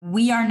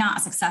we are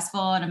not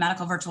successful, and a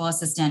medical virtual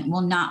assistant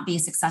will not be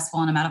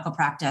successful in a medical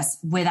practice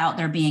without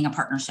there being a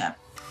partnership.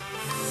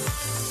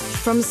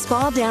 From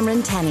Spa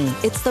Dameron Tenney,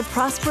 it's the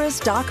Prosperous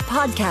Doc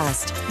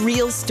Podcast.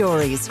 Real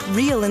stories,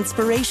 real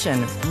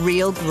inspiration,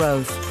 real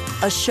growth.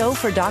 A show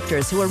for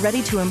doctors who are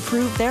ready to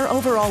improve their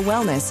overall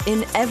wellness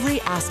in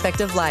every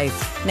aspect of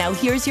life. Now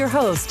here's your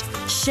host,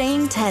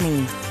 Shane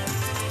Tenney.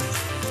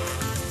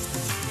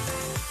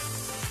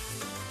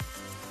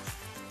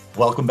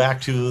 Welcome back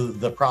to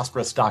the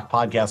Prosperous Doc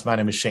Podcast. My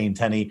name is Shane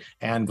Tenney,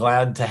 and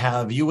glad to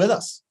have you with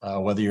us.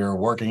 Whether you're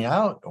working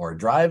out or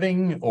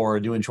driving or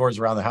doing chores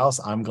around the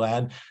house, I'm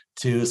glad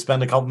to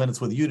spend a couple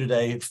minutes with you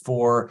today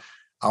for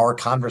our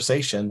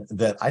conversation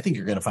that I think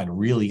you're going to find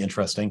really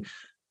interesting.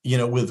 You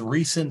know, with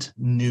recent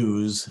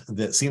news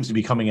that seems to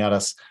be coming at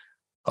us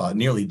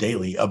nearly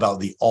daily about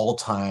the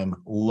all-time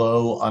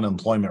low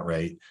unemployment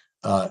rate,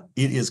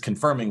 it is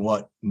confirming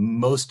what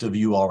most of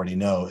you already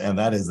know, and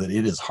that is that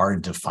it is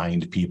hard to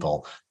find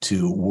people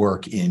to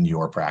work in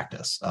your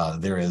practice.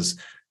 There is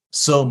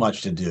so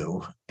much to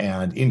do,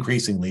 and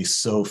increasingly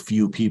so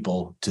few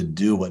people to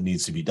do what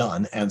needs to be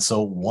done. And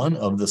so one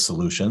of the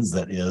solutions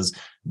that is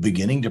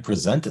beginning to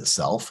present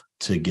itself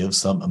to give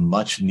some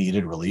much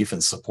needed relief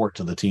and support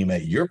to the team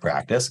at your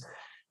practice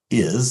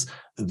is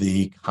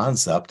the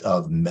concept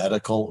of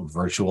medical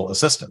virtual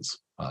assistants.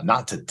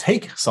 Not to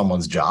take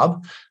someone's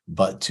job,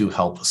 but to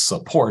help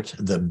support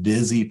the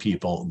busy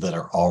people that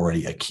are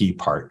already a key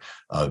part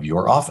of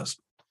your office.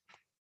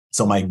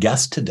 So my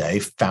guest today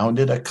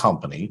founded a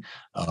company,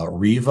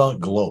 Riva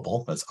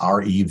Global, that's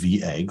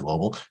R-E-V-A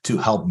Global, to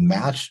help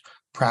match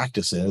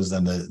practices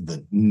and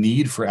the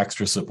need for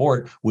extra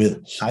support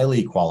with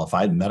highly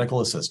qualified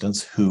medical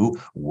assistants who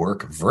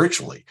work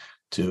virtually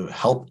to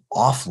help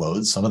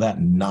offload some of that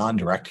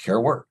non-direct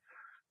care work.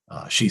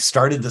 She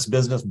started this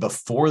business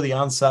before the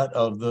onset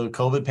of the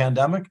COVID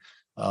pandemic,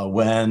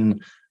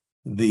 when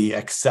the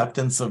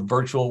acceptance of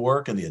virtual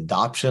work and the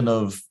adoption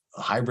of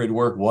hybrid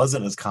work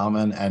wasn't as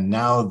common. And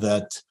now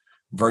that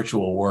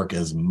virtual work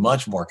is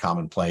much more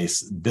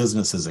commonplace,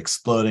 business is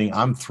exploding.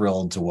 I'm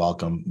thrilled to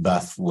welcome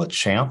Beth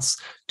Lachance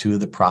to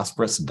the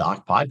Prosperous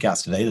Doc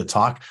Podcast today to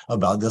talk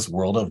about this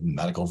world of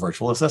medical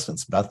virtual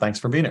assistants. Beth, thanks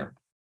for being here.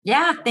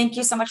 Yeah, thank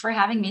you so much for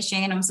having me,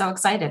 Shane. I'm so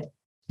excited.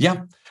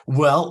 Yeah,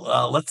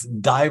 well, let's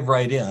dive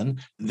right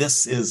in.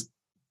 This is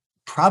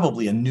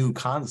probably a new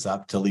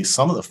concept to at least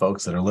some of the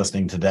folks that are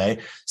listening today.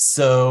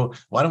 So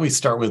why don't we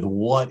start with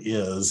what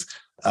is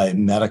a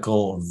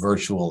medical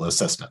virtual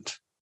assistant?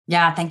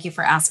 Yeah, thank you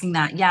for asking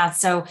that. Yeah,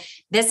 so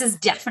this is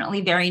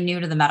definitely very new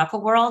to the medical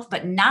world,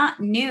 but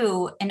not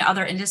new in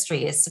other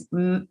industries.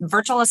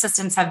 Virtual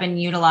assistants have been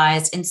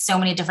utilized in so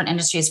many different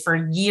industries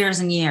for years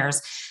and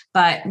years,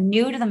 but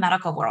new to the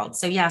medical world.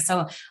 So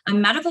a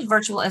medical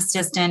virtual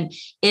assistant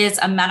is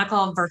a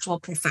medical virtual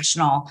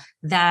professional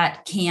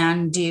that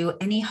can do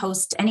any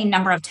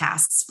number of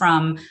tasks,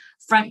 from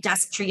front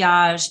desk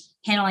triage,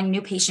 handling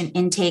new patient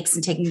intakes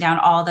and taking down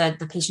all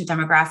the patient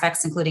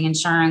demographics, including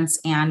insurance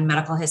and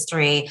medical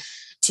history,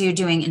 to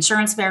doing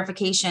insurance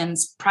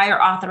verifications, prior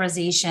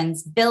authorizations,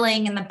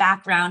 billing in the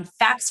background,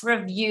 fax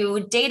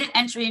review, data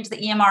entry into the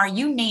EMR,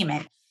 you name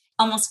it.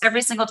 Almost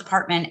every single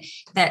department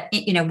that,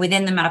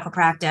 within the medical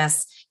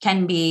practice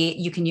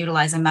you can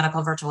utilize a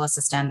medical virtual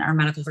assistant or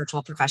medical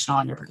virtual professional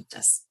in your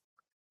practice.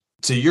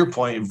 To your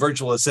point,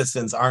 virtual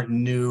assistants aren't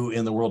new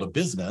in the world of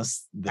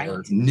business. They're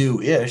Right.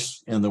 new-ish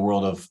in the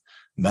world of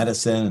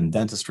medicine and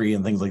dentistry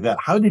and things like that.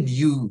 How did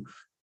you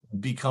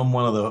become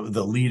one of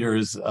the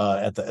leaders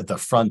at the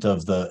front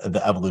of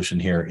the evolution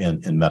here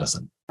in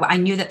medicine? I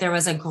knew that there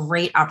was a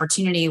great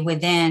opportunity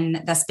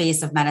within the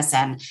space of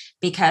medicine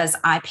because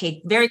I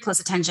paid very close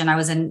attention. I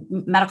was in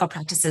medical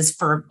practices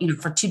for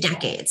 2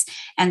 decades.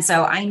 And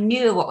so I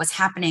knew what was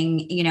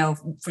happening,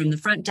 from the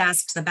front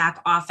desk to the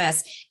back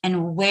office,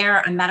 and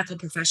where a medical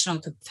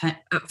professional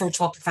a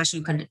virtual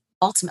professional could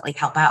ultimately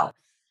help out.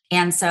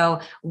 And so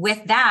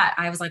with that,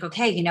 I was like,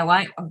 okay, you know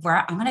what, I'm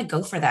going to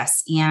go for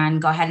this and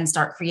go ahead and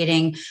start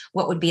creating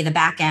what would be the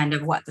back end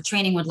of what the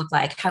training would look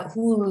like,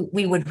 who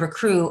we would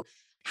recruit,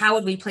 how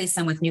would we place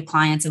them with new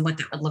clients, and what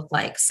that would look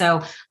like.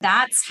 So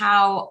that's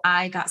how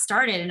I got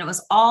started. And it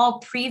was all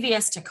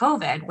previous to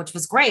COVID, which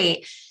was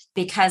great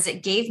because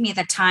it gave me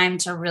the time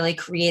to really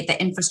create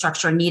the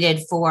infrastructure needed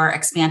for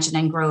expansion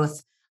and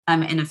growth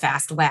in a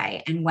fast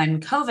way. And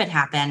when COVID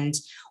happened,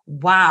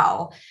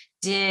 wow,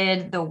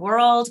 did the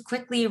world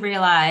quickly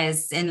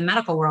realize, in the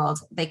medical world,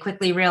 they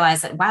quickly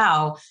realized that,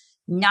 wow,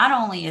 not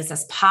only is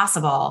this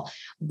possible,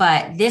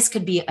 but this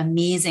could be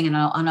amazing and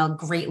a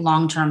great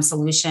long-term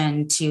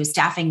solution to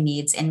staffing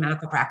needs in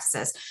medical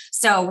practices.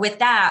 So with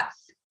that,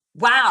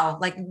 wow,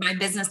 like my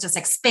business just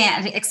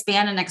expand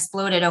and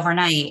exploded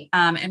overnight.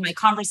 And my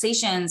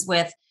conversations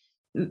with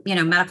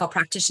medical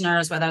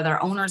practitioners, whether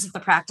they're owners of the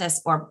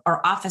practice or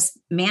office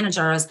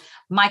managers,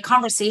 my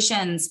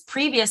conversations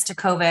previous to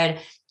COVID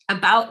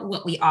about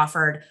what we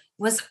offered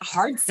was a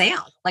hard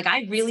sale. Like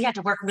I really had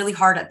to work really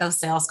hard at those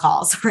sales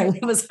calls, right?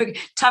 It was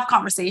tough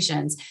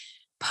conversations.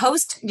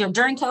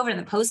 During COVID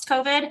and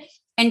post-COVID,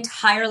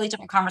 Entirely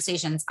different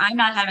conversations. I'm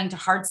not having to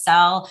hard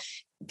sell.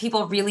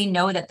 People really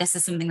know that this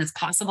is something that's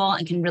possible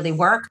and can really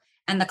work.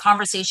 And the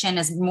conversation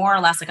is more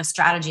or less like a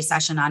strategy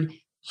session on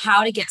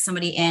how to get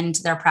somebody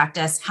into their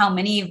practice, how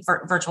many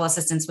virtual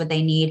assistants would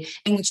they need,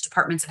 in which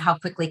departments, and how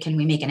quickly can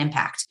we make an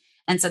impact.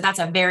 And so that's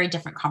a very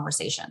different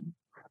conversation.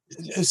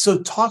 So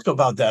talk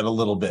about that a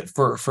little bit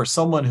for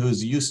someone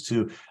who's used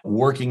to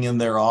working in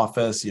their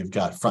office. You've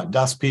got front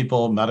desk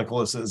people,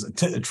 medical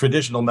assistants,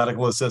 traditional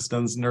medical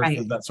assistants, nurses,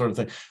 Right. that sort of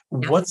thing.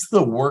 Yep. What's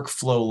the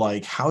workflow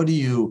like? How do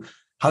you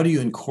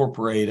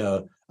incorporate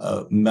a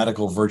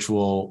medical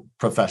virtual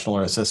professional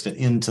or assistant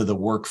into the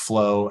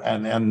workflow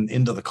and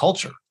into the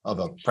culture of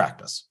a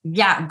practice?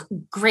 Yeah,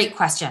 great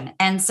question.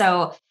 And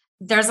so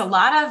there's a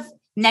lot of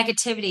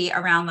negativity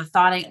around the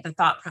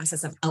thought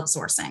process of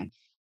outsourcing.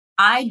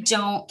 I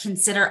don't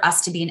consider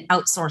us to be an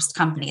outsourced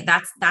company.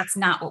 That's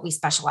not what we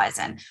specialize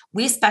in.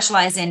 We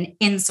specialize in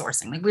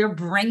insourcing. Like, we're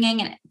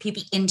bringing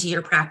people into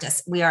your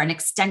practice. We are an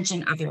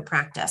extension of your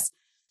practice.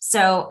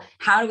 So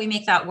how do we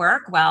make that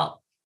work?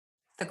 Well,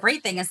 the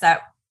great thing is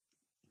that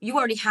you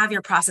already have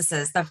your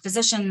processes. The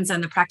physicians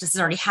and the practices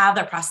already have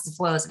their process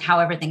flows and how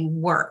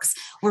everything works.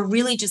 We're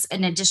really just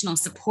an additional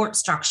support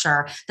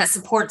structure that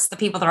supports the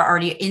people that are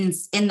already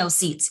in those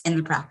seats in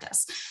the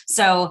practice.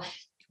 So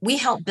we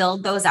help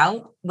build those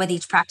out with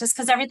each practice,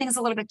 because everything is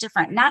a little bit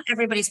different. Not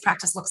everybody's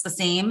practice looks the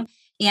same,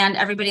 and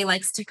everybody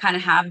likes to kind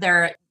of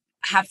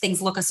have things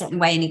look a certain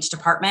way in each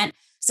department.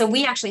 So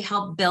we actually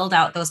help build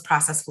out those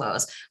process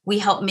flows. We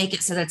help make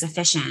it so that it's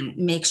efficient,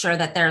 make sure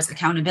that there's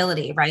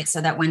accountability, right? So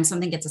that when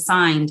something gets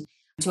assigned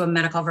to a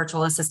medical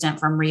virtual assistant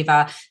from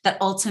Riva, that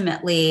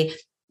ultimately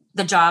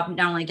the job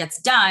not only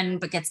gets done,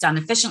 but gets done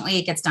efficiently,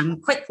 it gets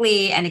done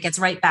quickly, and it gets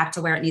right back to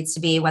where it needs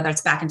to be, whether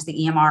it's back into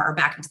the EMR or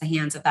back into the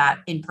hands of that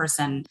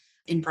in-person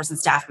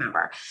staff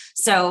member.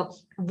 So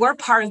we're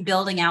part of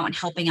building out and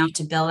helping out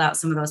to build out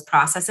some of those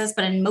processes.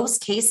 But in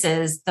most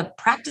cases, the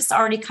practice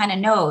already kind of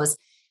knows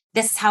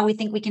this is how we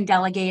think we can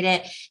delegate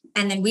it.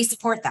 And then we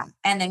support them.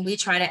 And then we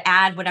try to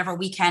add whatever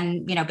we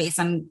can, based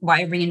on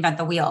why reinvent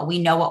the wheel. We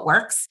know what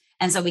works.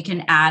 And so we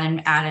can add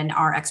in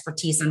our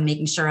expertise on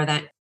making sure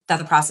that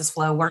the process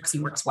flow works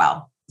and works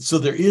well. So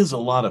there is a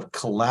lot of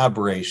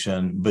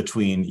collaboration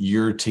between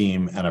your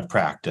team and a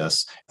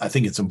practice. I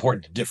think it's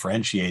important to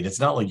differentiate. It's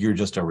not like you're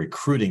just a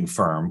recruiting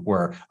firm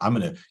where I'm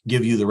going to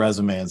give you the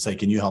resume and say,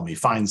 can you help me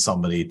find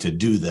somebody to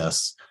do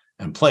this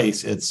and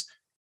place? It's,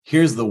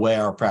 here's the way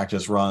our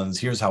practice runs.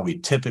 Here's how we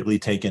typically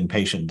take in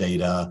patient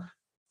data,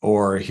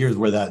 or here's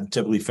where that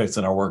typically fits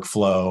in our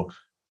workflow.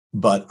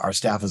 But our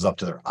staff is up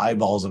to their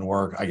eyeballs in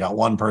work. I got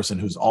one person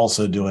who's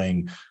also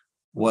doing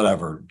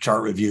whatever,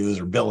 chart reviews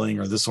or billing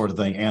or this sort of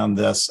thing, and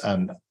this,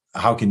 and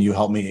how can you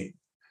help me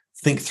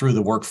think through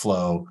the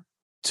workflow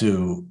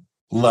to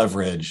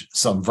leverage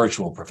some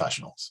virtual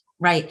professionals?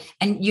 Right.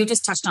 And you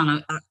just touched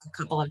on a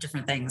couple of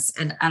different things.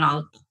 And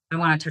I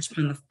want to touch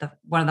upon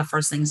one of the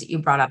first things that you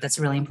brought up that's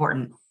really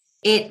important.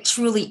 It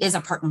truly is a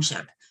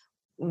partnership.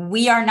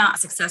 We are not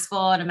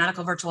successful, and a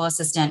medical virtual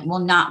assistant will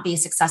not be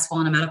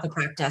successful in a medical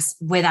practice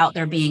without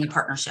there being a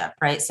partnership,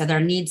 right? So there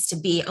needs to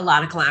be a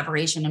lot of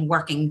collaboration and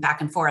working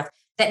back and forth.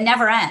 That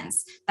never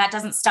ends. That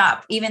doesn't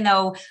stop. Even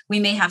though we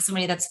may have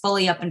somebody that's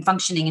fully up and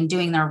functioning and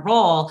doing their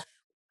role,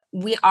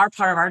 we are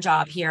part of our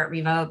job here at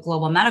Riva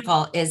Global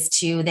Medical is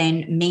to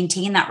then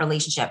maintain that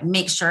relationship,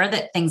 make sure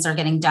that things are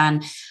getting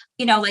done.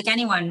 Like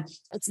anyone,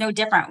 it's no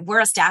different. We're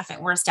a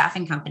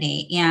staffing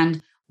company.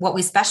 And what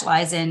we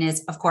specialize in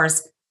is, of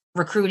course,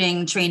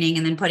 recruiting, training,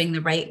 and then putting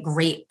the right,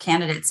 great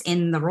candidates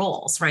in the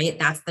roles, right?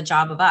 That's the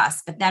job of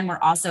us. But then we're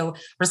also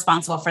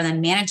responsible for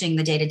then managing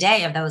the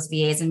day-to-day of those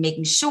VAs and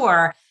making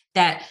sure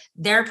that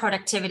their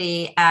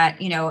productivity at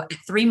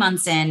 3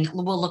 months in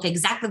will look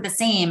exactly the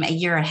same a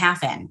year and a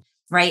half in,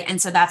 right? And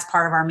so that's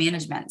part of our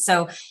management.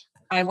 So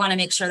I want to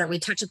make sure that we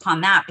touch upon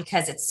that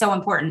because it's so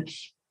important.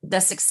 The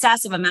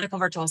success of a medical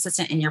virtual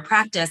assistant in your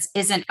practice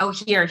isn't,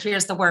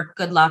 here's the work,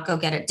 good luck, go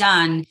get it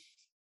done.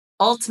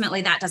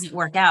 Ultimately, that doesn't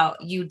work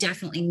out. You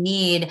definitely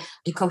need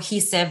a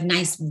cohesive,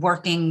 nice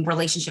working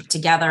relationship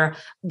together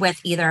with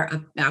either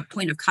a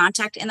point of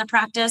contact in the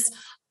practice,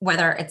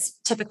 whether it's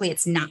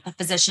not the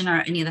physician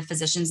or any of the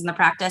physicians in the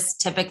practice.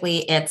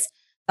 Typically, it's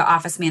the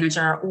office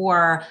manager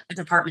or a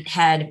department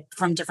head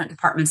from different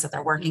departments that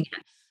they're working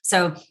in.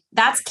 So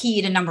that's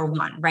key to number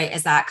one, right?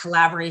 Is that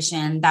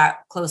collaboration,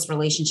 that close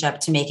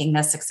relationship to making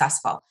this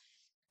successful.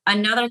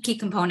 Another key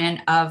component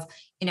of,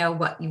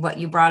 what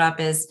you brought up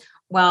is,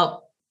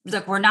 well,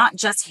 look, we're not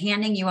just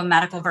handing you a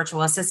medical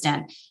virtual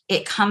assistant.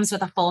 It comes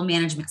with a full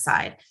management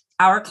side.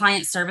 Our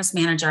client service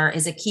manager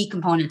is a key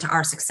component to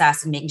our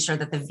success in making sure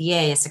that the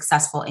VA is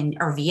successful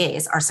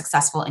VAs are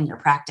successful in your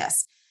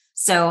practice.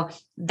 So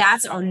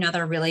that's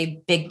another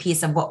really big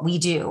piece of what we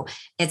do.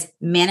 It's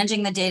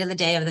managing the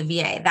day-to-day of the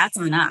VA. That's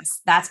on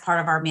us. That's part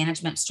of our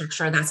management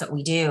structure. That's what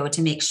we do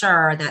to make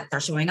sure that they're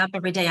showing up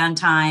every day on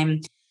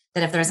time,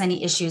 that if there's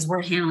any issues,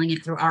 we're handling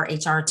it through our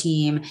HR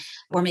team.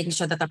 We're making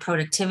sure that the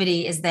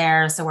productivity is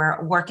there. So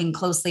we're working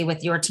closely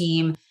with your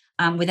team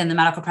within the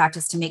medical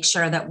practice to make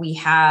sure that we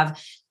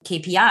have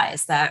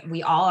KPIs that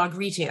we all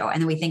agree to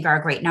and that we think are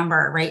a great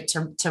number, right,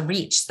 to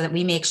reach, so that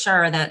we make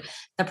sure that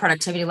the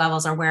productivity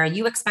levels are where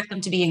you expect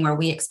them to be and where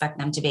we expect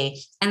them to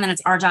be. And then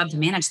it's our job to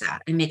manage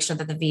that and make sure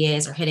that the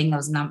VAs are hitting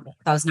those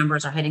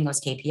numbers, are hitting those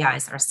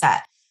KPIs that are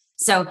set.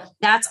 So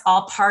that's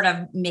all part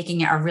of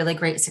making it a really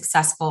great,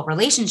 successful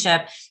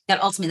relationship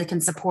that ultimately can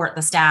support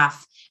the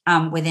staff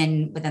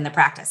within the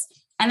practice.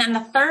 And then the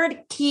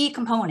third key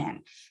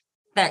component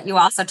that you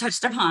also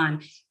touched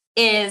upon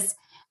is,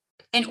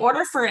 in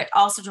order for it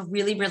also to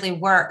really, really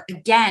work,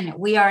 again,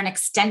 we are an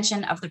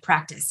extension of the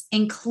practice,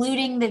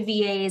 including the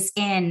VAs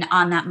in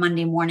on that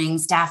Monday morning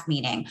staff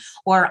meeting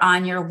or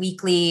on your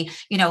weekly,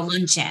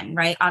 luncheon,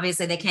 right?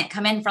 Obviously they can't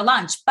come in for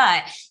lunch,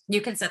 but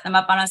you can set them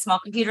up on a small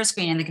computer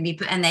screen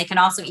and they can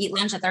also eat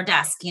lunch at their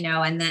desk,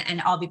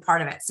 and all be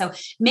part of it. So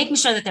making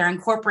sure that they're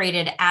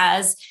incorporated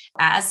as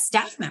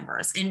staff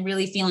members and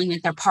really feeling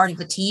like they're part of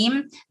the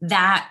team,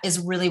 that is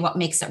really what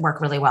makes it work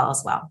really well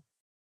as well.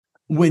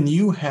 When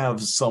you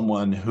have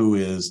someone who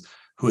is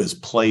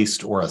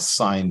placed or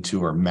assigned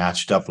to or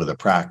matched up with a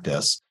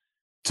practice,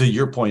 to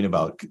your point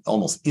about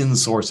almost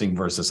insourcing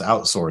versus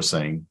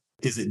outsourcing,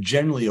 is it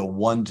generally a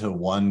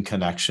one-to-one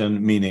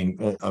connection, meaning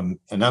an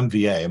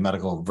MVA, a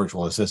medical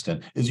virtual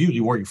assistant, is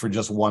usually working for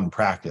just one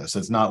practice?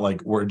 It's not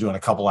like we're doing a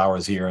couple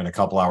hours here and a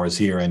couple hours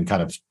here and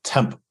kind of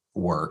temp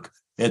work.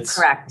 It's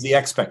correct. The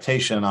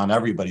expectation on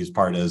everybody's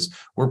part is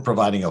we're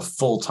providing a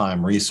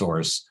full-time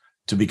resource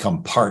to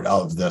become part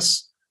of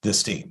this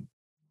team.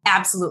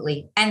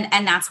 Absolutely.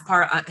 And that's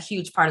a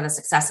huge part of the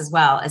success as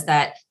well, is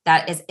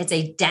it's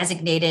a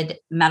designated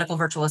medical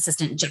virtual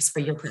assistant just for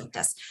your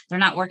practice. They're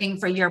not working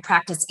for your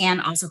practice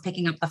and also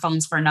picking up the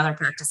phones for another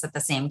practice at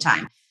the same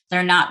time.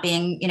 They're not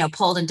being,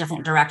 pulled in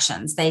different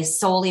directions. They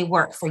solely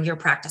work for your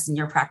practice and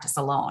your practice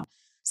alone.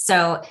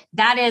 So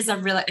that is a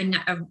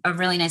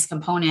really nice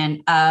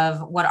component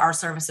of what our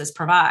services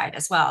provide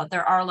as well.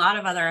 There are a lot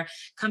of other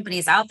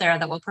companies out there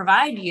that will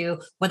provide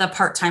you with a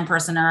part-time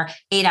person or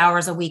 8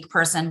 hours a week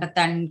person, but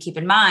then keep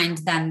in mind,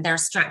 then they're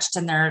stretched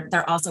and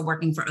they're also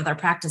working for other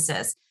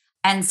practices.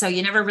 And so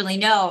you never really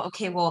know,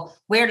 okay, well,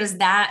 where does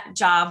that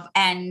job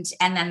end?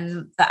 And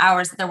then the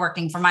hours that they're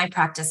working for my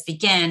practice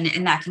begin,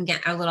 and that can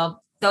get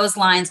those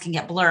lines can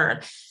get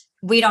blurred.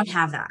 We don't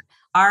have that.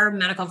 Our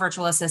medical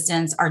virtual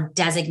assistants are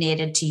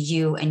designated to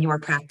you and your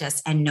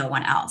practice and no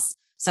one else.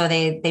 So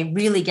they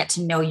really get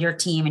to know your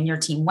team and your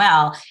team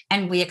well.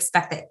 And we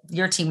expect that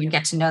your team would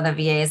get to know the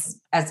VAs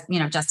as,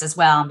 just as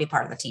well and be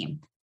part of the team.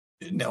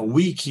 Now,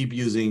 we keep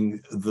using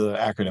the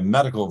acronym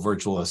medical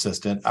virtual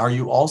assistant. Are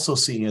you also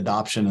seeing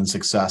adoption and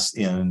success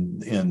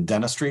in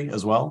dentistry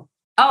as well?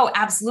 Oh,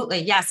 absolutely.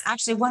 Yes.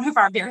 Actually, one of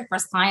our very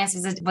first clients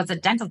was a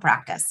dental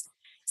practice.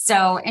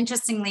 So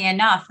interestingly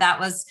enough, that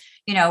was,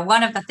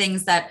 one of the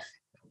things that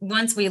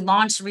once we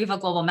launched Riva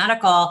Global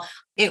Medical,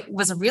 it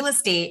was a real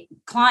estate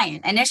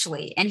client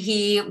initially. And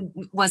he owned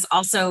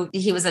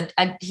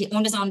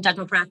his own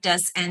dental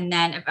practice and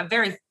then a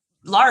very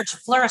large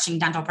flourishing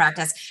dental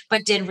practice,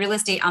 but did real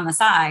estate on the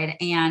side.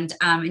 And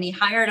he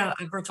hired a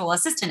virtual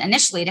assistant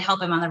initially to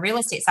help him on the real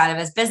estate side of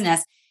his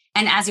business.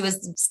 And as he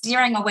was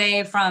steering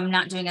away from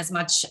not doing as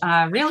much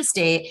real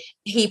estate,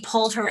 he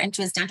pulled her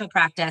into his dental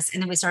practice.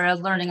 And then we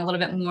started learning a little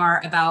bit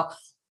more about,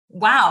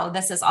 wow,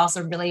 this is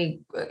also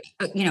really,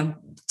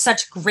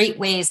 such great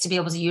ways to be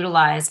able to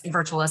utilize a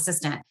virtual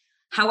assistant.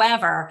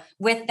 However,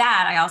 with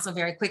that, I also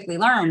very quickly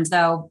learned,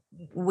 though,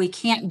 we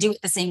can't do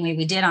it the same way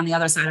we did on the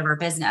other side of our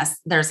business.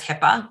 There's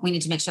HIPAA. We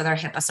need to make sure they're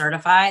HIPAA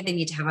certified. They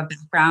need to have a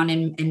background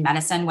in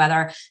medicine,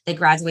 whether they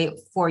graduate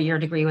 4-year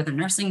degree with a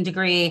nursing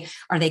degree,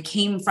 or they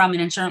came from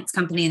an insurance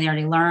company and they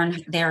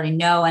already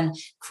know and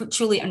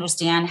truly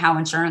understand how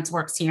insurance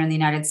works here in the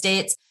United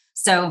States.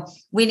 So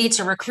we need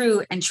to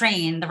recruit and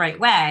train the right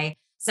way.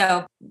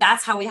 So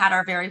that's how we had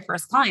our very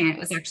first client. It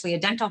was actually a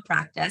dental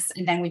practice.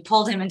 And then we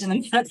pulled him into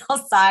the medical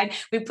side.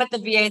 We put the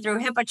VA through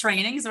HIPAA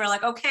training. So we're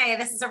like, okay,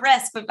 this is a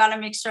risk. We've got to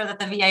make sure that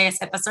the VA is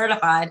HIPAA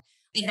certified.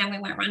 And then we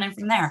went running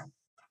from there.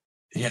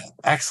 Yeah,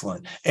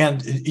 excellent.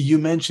 And you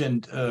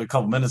mentioned a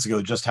couple minutes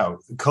ago just how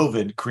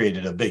COVID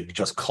created a big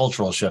just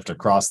cultural shift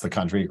across the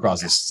country,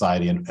 across the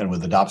society, and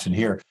with adoption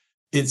here.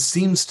 It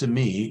seems to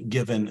me,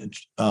 given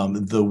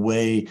the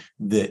way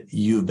that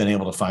you've been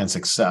able to find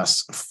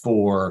success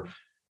for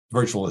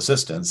virtual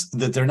assistants,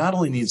 that there not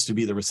only needs to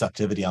be the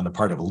receptivity on the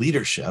part of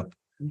leadership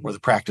or the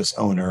practice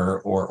owner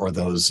or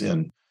those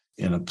in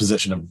a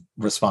position of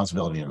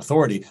responsibility and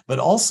authority, but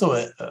also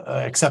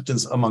a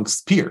acceptance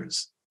amongst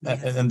peers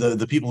and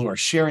the people who are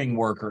sharing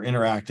work or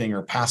interacting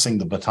or passing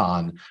the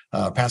baton,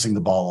 passing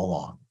the ball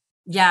along.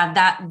 Yeah,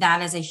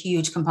 that is a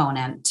huge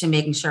component to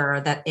making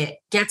sure that it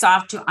gets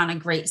off on a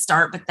great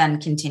start, but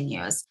then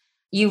continues.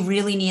 You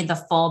really need the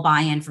full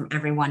buy-in from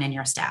everyone in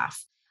your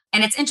staff.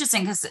 And it's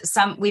interesting because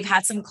we've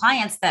had some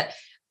clients that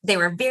they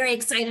were very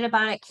excited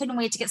about it, couldn't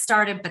wait to get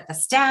started, but the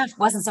staff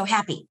wasn't so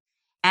happy.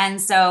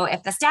 And so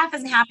if the staff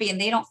isn't happy and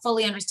they don't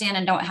fully understand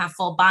and don't have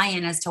full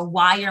buy-in as to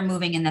why you're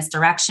moving in this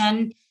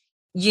direction,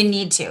 you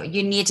need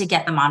to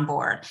get them on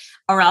board,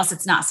 or else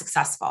it's not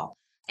successful.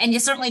 And you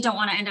certainly don't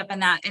want to end up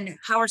in a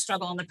power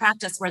struggle in the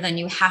practice where then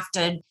you have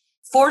to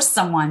force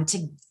someone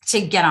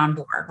to get on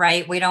board,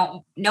 right?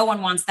 No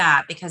one wants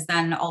that, because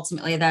then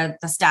ultimately the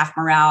staff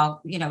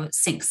morale,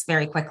 sinks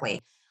very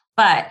quickly.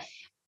 But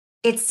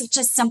it's such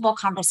a simple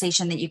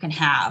conversation that you can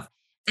have.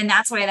 And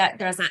that's why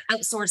there's that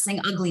outsourcing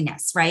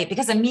ugliness, right?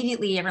 Because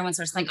immediately everyone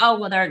starts like, oh,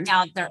 well,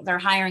 they're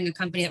hiring a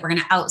company that we're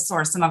going to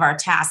outsource some of our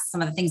tasks,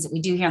 some of the things that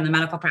we do here in the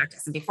medical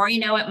practice. And before you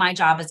know it, my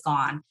job is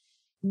gone.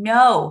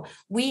 No,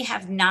 we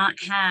have not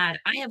had,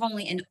 I have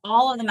only, in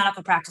all of the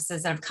medical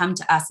practices that have come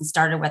to us and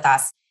started with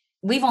us,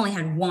 we've only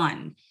had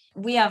one.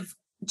 We have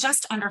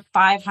just under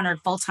 500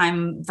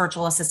 full-time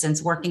virtual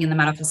assistants working in the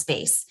medical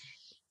space.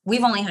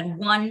 We've only had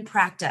one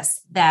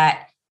practice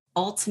that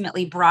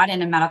ultimately brought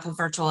in a medical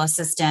virtual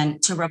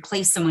assistant to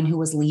replace someone who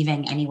was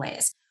leaving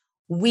anyways.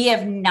 We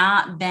have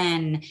not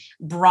been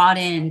brought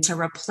in to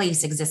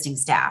replace existing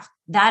staff.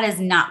 That is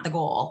not the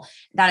goal.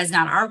 That is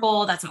not our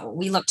goal. That's not what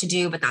we look to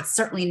do, but that's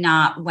certainly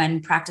not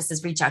when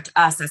practices reach out to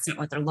us. That's not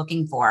what they're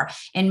looking for.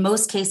 In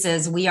most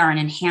cases, we are an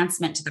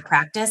enhancement to the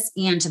practice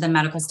and to the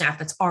medical staff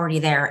that's already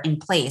there in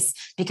place,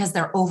 because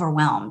they're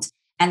overwhelmed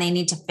and they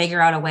need to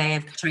figure out a way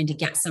of trying to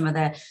get some of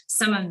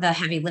the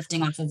heavy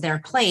lifting off of their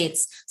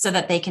plates so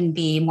that they can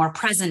be more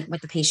present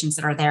with the patients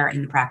that are there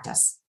in the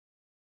practice.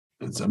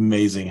 It's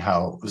amazing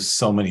how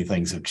so many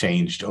things have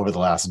changed over the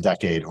last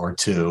decade or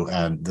two,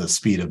 and the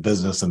speed of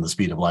business and the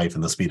speed of life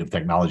and the speed of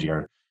technology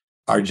are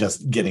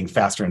just getting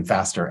faster and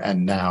faster.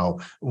 And now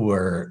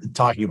we're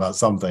talking about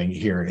something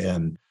here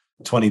in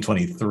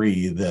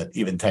 2023 that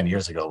even 10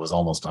 years ago was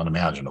almost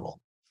unimaginable.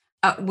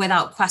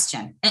 Without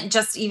question. And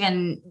just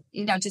even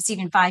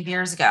 5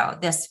 years ago,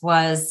 this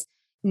was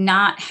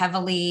not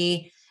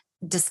heavily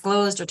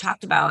disclosed or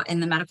talked about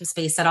in the medical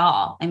space at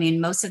all. I mean,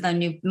 most of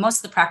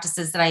the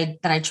practices that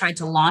I tried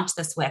to launch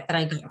this with, that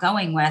I got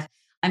going with,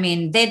 I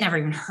mean, they'd never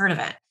even heard of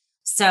it.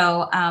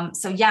 So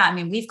yeah, I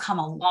mean, we've come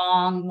a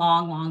long,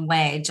 long, long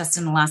way just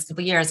in the last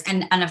couple of years.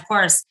 And of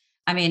course,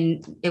 I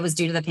mean, it was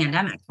due to the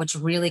pandemic, which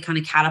really kind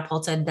of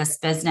catapulted this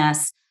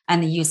business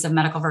and the use of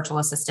medical virtual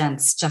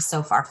assistants just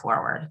so far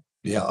forward.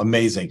 Yeah,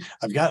 amazing.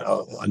 I've got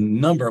a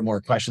number of more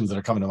questions that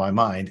are coming to my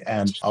mind,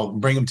 and I'll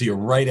bring them to you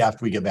right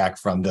after we get back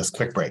from this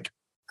quick break.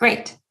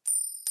 Great.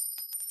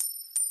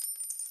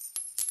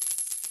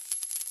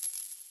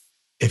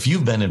 If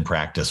you've been in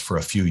practice for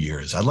a few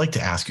years, I'd like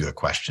to ask you a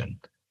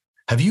question.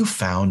 Have you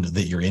found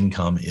that your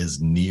income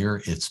is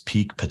near its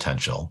peak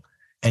potential,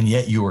 and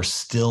yet you are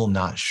still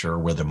not sure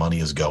where the money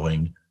is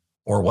going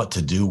or what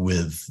to do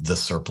with the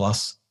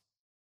surplus?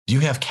 Do you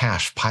have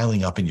cash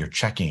piling up in your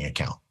checking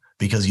account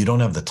because you don't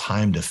have the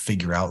time to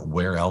figure out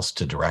where else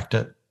to direct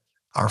it?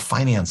 Are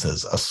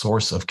finances a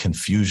source of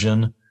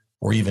confusion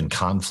or even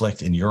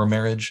conflict in your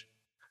marriage?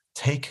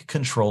 Take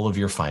control of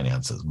your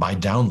finances by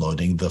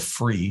downloading the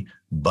free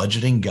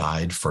budgeting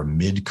guide for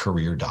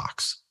mid-career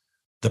docs.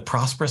 The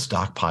Prosperous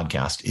Doc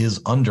podcast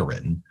is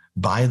underwritten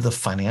by the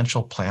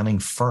financial planning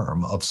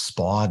firm of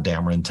Spa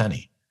Dameron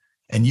Tenney,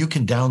 and you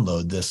can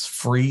download this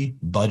free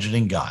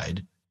budgeting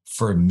guide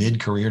for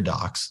mid-career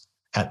docs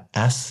at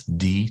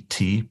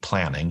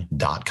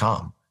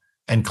sdtplanning.com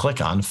and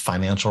click on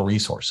Financial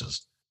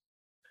Resources.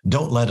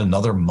 Don't let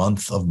another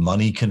month of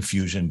money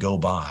confusion go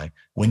by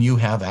when you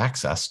have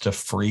access to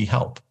free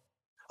help.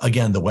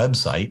 Again, the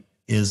website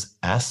is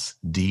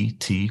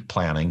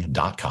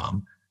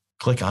sdtplanning.com.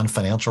 Click on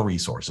Financial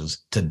Resources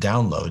to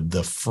download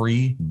the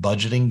free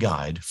budgeting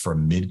guide for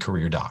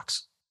mid-career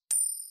docs.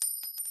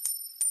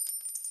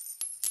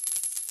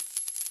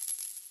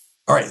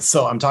 All right,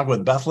 so I'm talking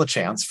with Beth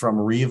Lachance from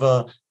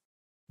Riva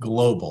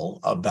Global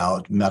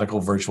about medical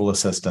virtual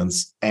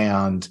assistants.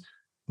 And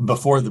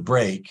before the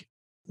break,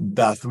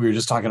 Beth, we were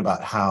just talking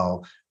about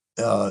how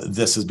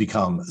this has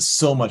become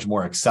so much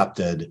more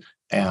accepted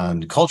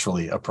and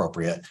culturally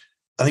appropriate.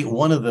 I think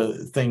one of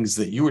the things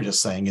that you were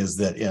just saying is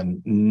that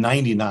in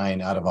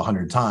 99 out of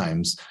 100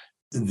 times,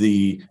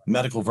 the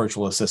medical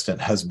virtual assistant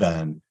has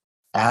been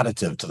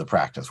additive to the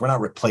practice. We're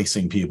not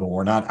replacing people.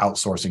 We're not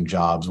outsourcing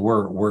jobs.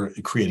 We're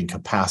creating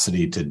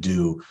capacity to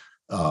do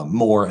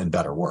more and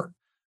better work.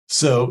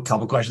 So a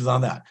couple of questions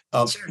on that.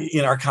 Sure.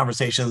 In our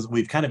conversations,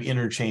 we've kind of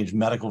interchanged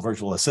medical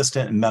virtual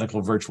assistant and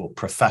medical virtual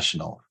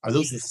professional. Are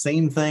those the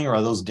same thing or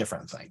are those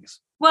different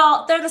things?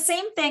 Well, they're the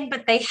same thing,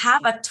 but they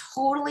have a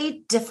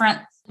totally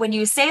different, when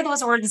you say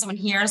those words, someone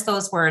hears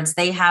those words,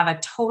 they have a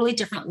totally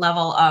different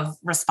level of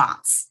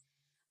response.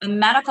 A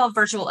medical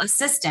virtual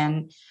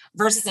assistant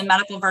versus a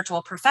medical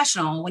virtual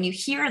professional, when you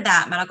hear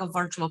that medical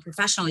virtual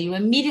professional, you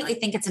immediately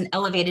think it's an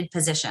elevated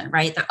position,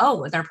 right? That,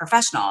 oh, they're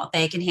professional.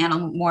 They can handle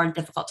more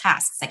difficult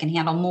tasks. They can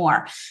handle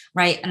more,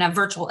 right? And a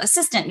virtual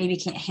assistant maybe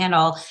can't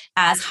handle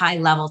as high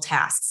level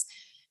tasks.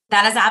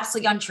 That is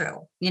absolutely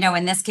untrue.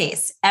 In this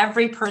case,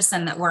 every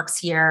person that works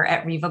here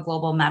at Riva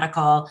Global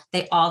Medical,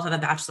 they all have a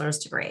bachelor's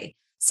degree.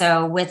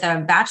 So with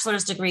a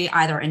bachelor's degree,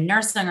 either in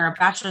nursing or a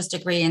bachelor's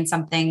degree in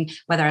something,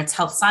 whether it's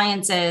health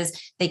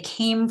sciences, they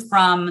came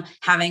from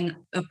having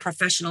a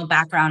professional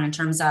background in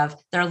terms of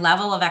their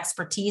level of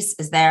expertise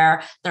is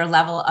there, their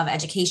level of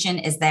education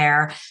is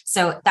there.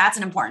 So that's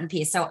an important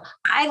piece. So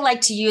I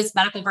like to use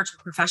medical virtual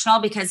professional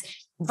because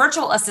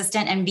virtual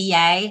assistant and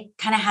VA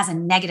kind of has a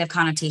negative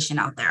connotation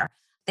out there.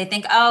 They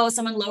think, oh,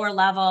 someone lower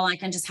level, I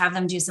can just have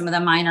them do some of the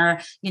minor,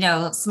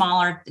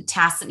 smaller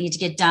tasks that need to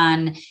get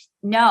done.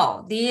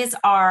 No, these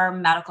are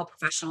medical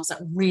professionals that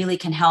really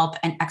can help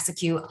and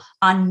execute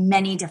on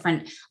many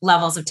different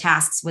levels of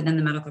tasks within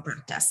the medical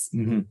practice.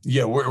 Mm-hmm.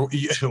 Yeah,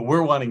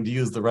 we're wanting to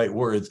use the right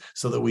words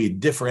so that we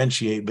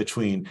differentiate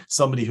between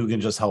somebody who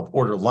can just help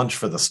order lunch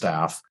for the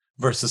staff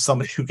versus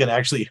somebody who can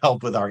actually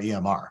help with our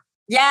EMR.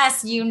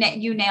 Yes, you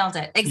nailed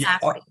it.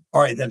 Exactly. Yeah.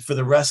 All right, then for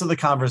the rest of the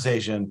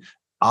conversation,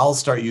 I'll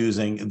start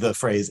using the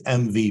phrase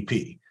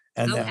MVP.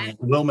 And then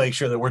we'll make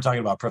sure that we're talking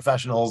about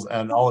professionals,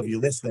 and all of you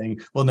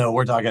listening will know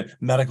we're talking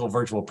medical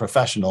virtual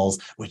professionals,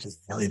 which is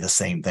really the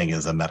same thing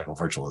as a medical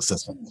virtual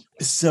assistant.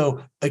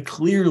 So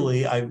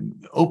clearly, I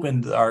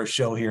opened our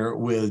show here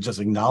with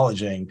just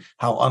acknowledging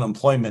how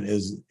unemployment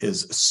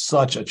is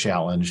such a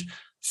challenge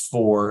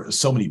for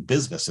so many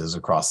businesses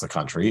across the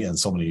country and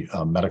so many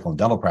medical and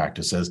dental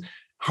practices.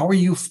 How are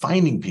you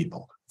finding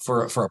people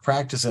for a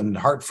practice in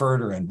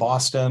Hartford or in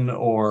Boston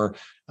or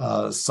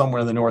somewhere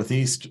in the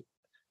Northeast?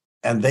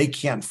 And they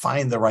can't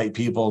find the right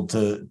people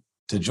to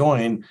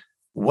join?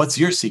 What's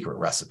your secret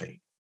recipe?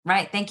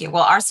 Right. Thank you.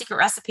 Well, our secret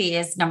recipe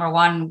is, number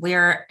one,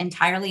 we're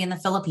entirely in the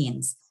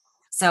Philippines.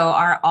 So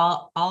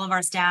all of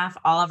our staff,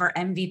 all of our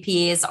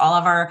MVPs, all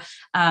of our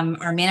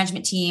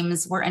management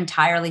teams, we're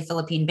entirely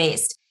Philippine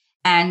based.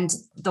 And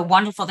the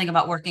wonderful thing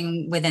about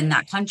working within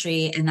that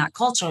country and that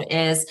culture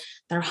is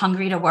they're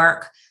hungry to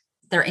work.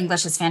 Their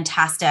English is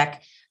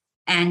fantastic.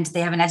 And they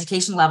have an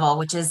education level,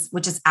 which is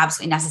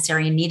absolutely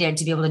necessary and needed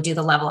to be able to do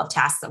the level of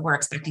tasks that we're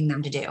expecting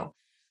them to do.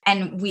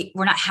 And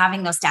we're not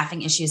having those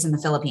staffing issues in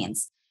the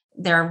Philippines.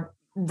 They're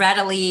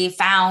readily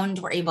found.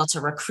 We're able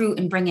to recruit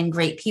and bring in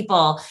great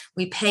people.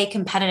 We pay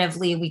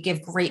competitively. We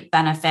give great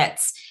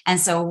benefits. And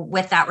so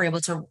with that, we're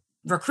able to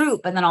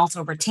recruit, but then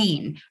also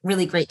retain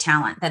really great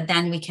talent that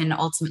then we can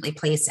ultimately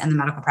place in the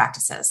medical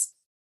practices.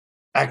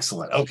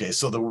 Excellent. Okay.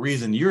 So the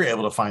reason you're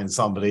able to find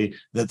somebody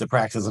that the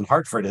practice in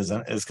Hartford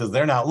isn't is because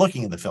they're not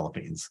looking in the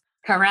Philippines.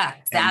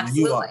 Correct. And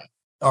absolutely.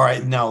 All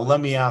right. Now, let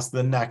me ask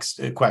the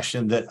next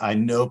question that I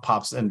know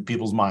pops in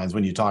people's minds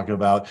when you talk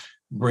about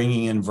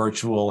bringing in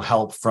virtual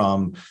help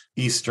from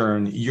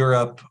Eastern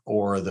Europe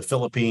or the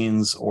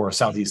Philippines or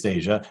Southeast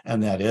Asia.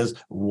 And that is,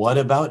 what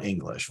about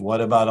English?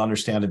 What about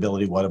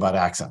understandability? What about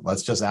accent?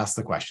 Let's just ask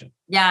the question.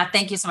 Yeah,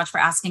 thank you so much for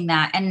asking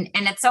that. And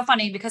it's so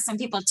funny because some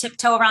people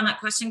tiptoe around that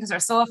question because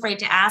they're so afraid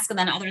to ask, and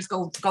then others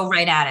go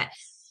right at it.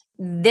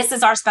 This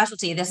is our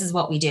specialty. This is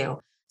what we do.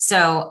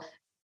 So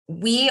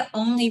we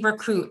only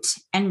recruit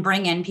and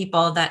bring in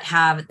people that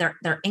have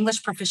their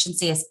English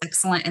proficiency is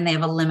excellent and they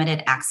have a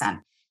limited accent.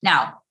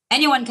 Now,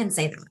 anyone can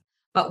say that.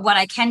 But what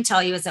I can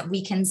tell you is that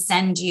we can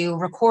send you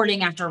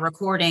recording after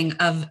recording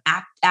of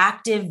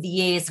active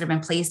VAs that have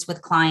been placed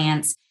with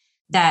clients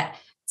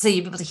so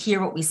you'll be able to hear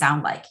what we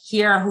sound like,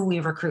 hear who we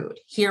recruit,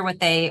 hear what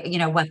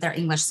what their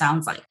English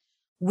sounds like.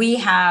 We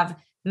have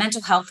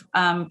mental health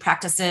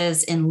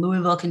practices in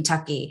Louisville,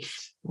 Kentucky.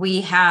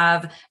 We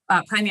have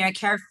primary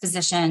care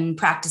physician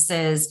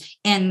practices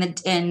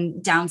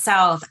in down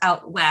south,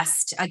 out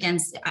west,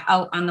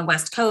 out on the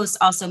West Coast,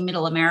 also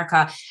Middle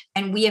America.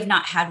 And we have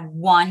not had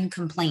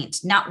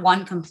not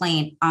one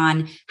complaint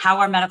on how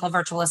our medical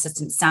virtual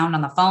assistants sound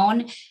on the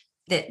phone,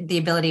 the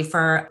ability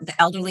for the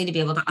elderly to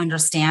be able to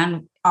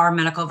understand our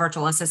medical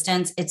virtual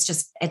assistants.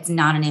 It's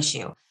not an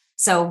issue.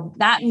 So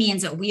that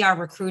means that we are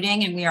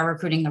recruiting and we are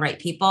recruiting the right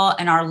people,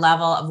 and our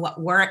level of what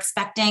we're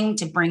expecting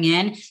to bring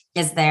in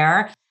is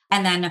there.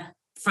 And then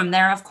from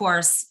there, of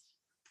course,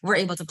 we're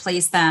able to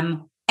place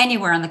them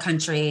anywhere in the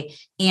country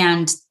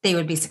and they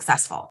would be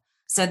successful.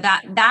 So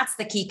that's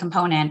the key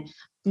component.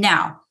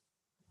 Now,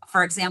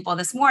 for example,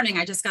 this morning,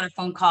 I just got a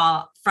phone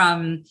call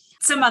from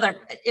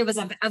it was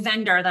a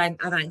vendor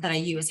that I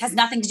use, has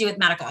nothing to do with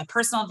medical, a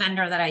personal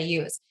vendor that I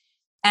use.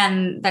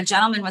 And the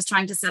gentleman was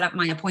trying to set up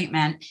my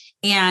appointment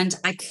and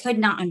I could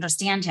not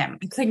understand him.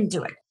 I couldn't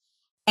do it.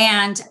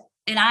 And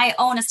I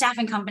own a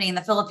staffing company in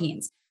the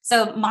Philippines.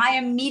 So my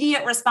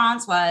immediate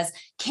response was,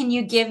 can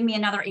you give me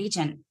another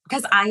agent?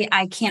 Because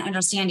I can't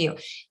understand you.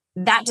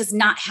 That does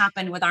not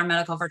happen with our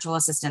medical virtual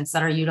assistants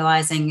that are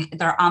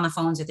they're on the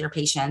phones with your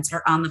patients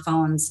or on the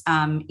phones,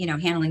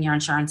 handling your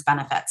insurance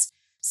benefits.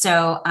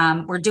 So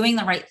we're doing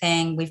the right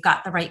thing. We've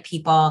got the right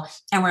people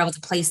and we're able to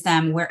place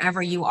them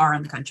wherever you are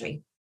in the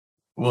country.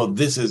 Well,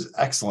 this is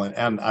excellent.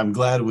 And I'm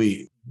glad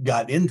we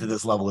got into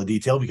this level of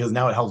detail because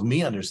now it helps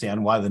me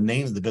understand why the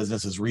name of the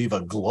business is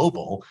Riva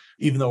Global,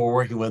 even though we're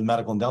working with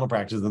medical and dental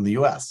practices in the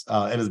US.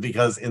 It is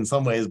because in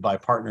some ways, by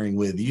partnering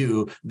with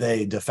you,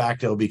 they de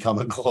facto become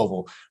a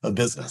global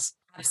business.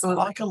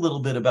 Absolutely. Talk a little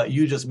bit about,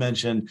 you just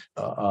mentioned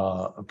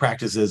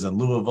practices in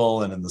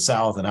Louisville and in the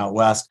South and out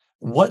West.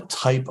 what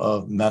type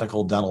of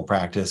medical dental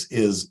practice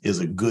is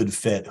a good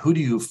fit? Who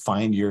do you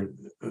find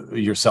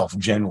yourself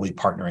generally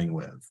partnering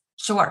with?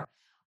 Sure.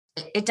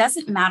 It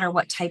doesn't matter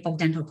what type of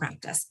dental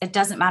practice. It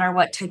doesn't matter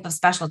what type of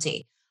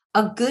specialty.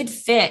 A good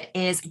fit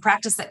is a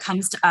practice that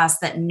comes to us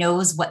that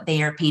knows what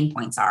their pain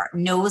points are,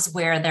 knows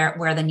where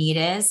the need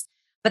is,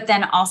 but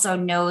then also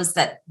knows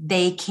that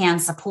they can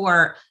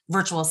support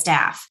virtual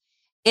staff.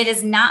 It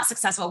is not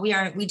successful.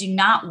 We do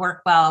not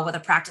work well with a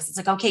practice. It's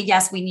like, okay,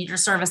 yes, we need your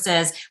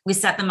services. We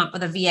set them up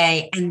with a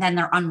VA and then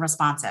they're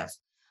unresponsive.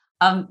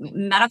 A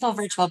medical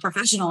virtual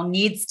professional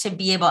needs to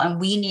be able, and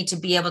we need to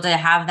be able to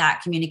have that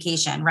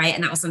communication, right?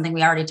 And that was something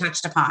we already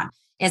touched upon,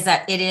 is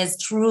that it is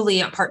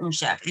truly a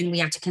partnership and we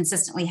have to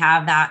consistently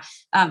have that,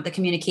 the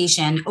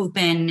communication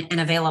open and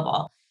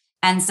available.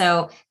 And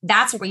so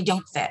that's where we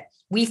don't fit.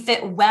 We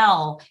fit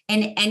well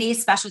in any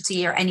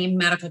specialty or any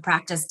medical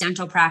practice,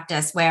 dental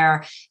practice,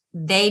 where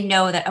they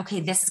know that, okay,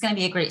 this is going to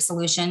be a great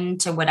solution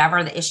to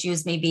whatever the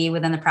issues may be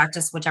within the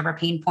practice, whichever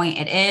pain point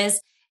it is,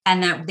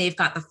 and that they've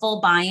got the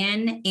full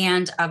buy-in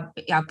and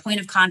a point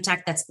of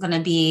contact that's going to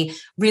be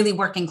really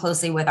working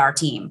closely with our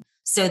team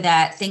so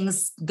that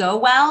things go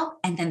well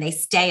and then they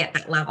stay at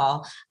that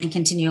level and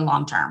continue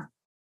long-term.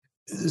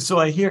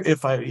 So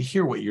if I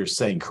hear what you're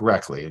saying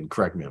correctly, and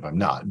correct me if I'm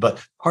not,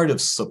 but part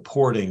of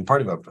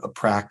a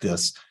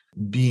practice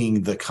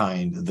being the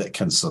kind that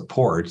can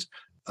support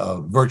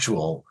a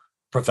virtual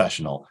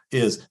professional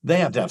is they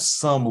have to have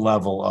some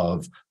level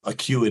of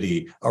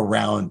acuity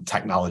around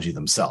technology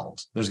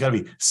themselves. There's got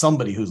to be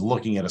somebody who's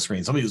looking at a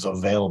screen, somebody who's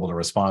available to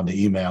respond to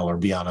email or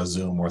be on a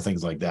Zoom or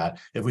things like that.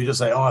 If we just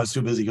say, oh, I was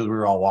too busy because we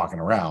were all walking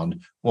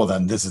around, well,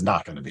 then this is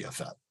not going to be a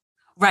fit.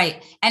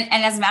 Right. And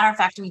as a matter of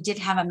fact, we did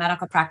have a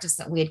medical practice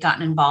that we had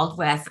gotten involved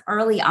with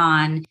early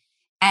on,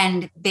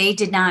 and they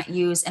did not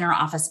use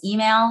interoffice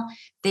email.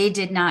 They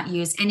did not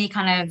use any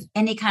kind of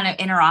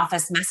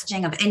interoffice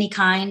messaging of any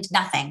kind,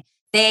 nothing.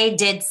 They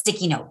did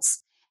sticky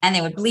notes, and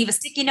they would leave a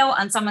sticky note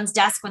on someone's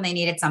desk when they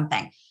needed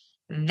something.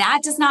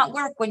 That does not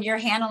work when you're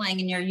handling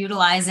and you're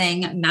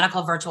utilizing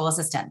medical virtual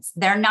assistants.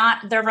 They're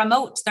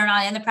remote. They're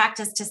not in the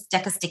practice to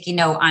stick a sticky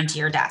note onto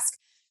your desk.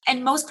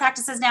 And most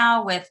practices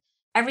now, with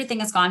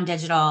everything has gone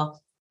digital,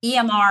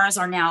 EMRs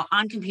are now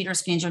on computer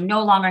screens. You're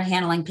no longer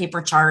handling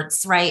paper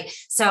charts, right?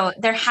 So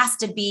there has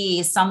to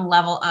be some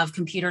level of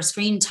computer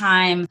screen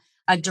time,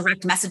 a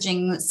direct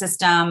messaging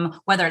system,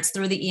 whether it's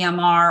through the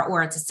EMR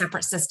or it's a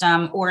separate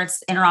system or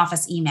it's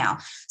interoffice email.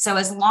 So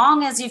as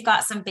long as you've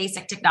got some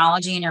basic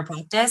technology in your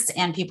practice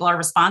and people are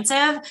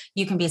responsive,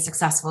 you can be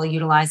successful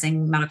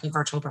utilizing medical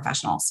virtual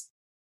professionals.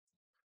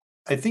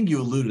 I think you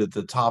alluded at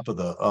the top of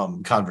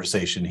the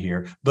conversation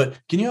here, but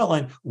can you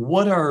outline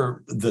what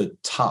are the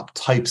top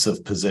types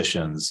of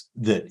positions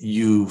that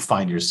you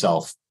find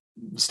yourself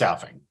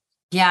staffing?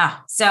 Yeah.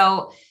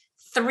 So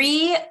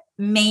three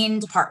main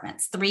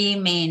departments, three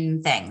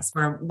main things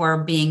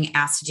we're being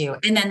asked to do.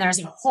 And then there's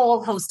a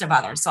whole host of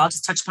others. So I'll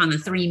just touch upon the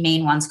three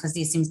main ones because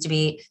these seem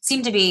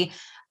to be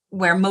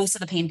where most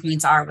of the pain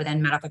points are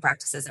within medical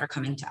practices that are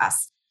coming to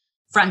us.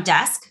 Front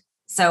desk.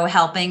 So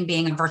helping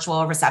being a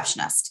virtual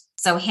receptionist.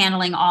 So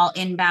handling all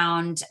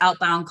inbound,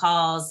 outbound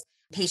calls,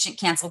 patient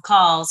canceled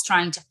calls,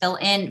 trying to fill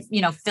in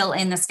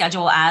the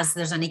schedule as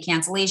there's any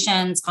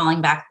cancellations, calling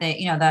back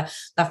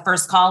the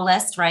first call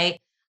list, right?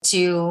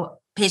 To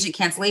patient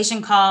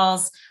cancellation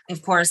calls,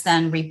 of course,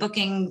 then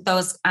rebooking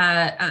those,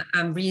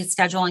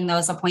 rescheduling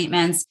those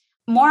appointments,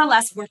 more or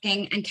less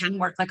working and can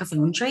work like a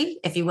phone tree,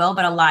 if you will,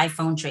 but a live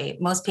phone tree.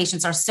 Most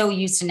patients are so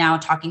used to now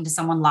talking to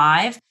someone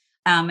live.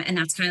 And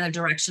that's kind of the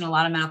direction a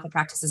lot of medical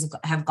practices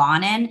have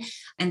gone in.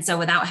 And so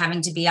without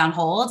having to be on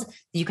hold,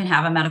 you can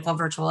have a medical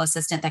virtual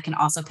assistant that can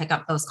also pick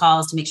up those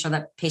calls to make sure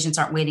that patients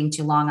aren't waiting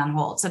too long on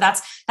hold. So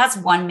that's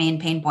one main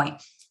pain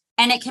point.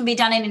 And it can be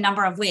done in a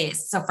number of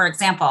ways. So for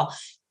example,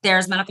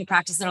 there's medical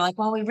practices that are like,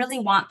 well, we really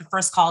want the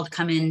first call to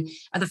come in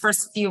or the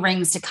first few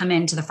rings to come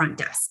into the front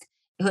desk,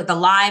 the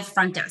live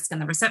front desk,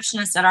 and the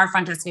receptionist at our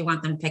front desk, we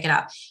want them to pick it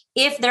up.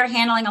 If they're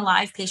handling a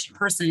live patient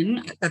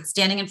person that's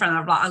standing in front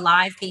of a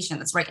live patient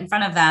that's right in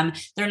front of them,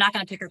 they're not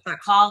going to pick up that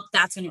call.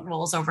 That's when it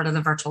rolls over to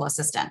the virtual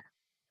assistant.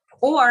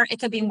 Or it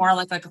could be more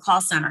like a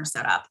call center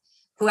setup.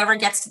 Whoever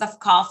gets to the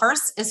call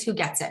first is who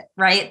gets it,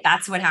 right?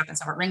 That's what happens.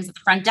 So it rings at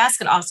the front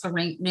desk. It also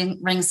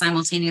rings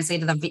simultaneously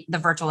to the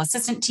virtual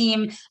assistant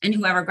team. And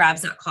whoever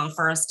grabs that call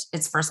first,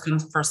 it's first come,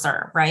 first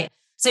serve, right?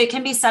 So it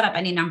can be set up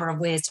any number of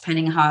ways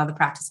depending on how the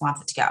practice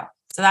wants it to go.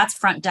 So that's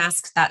front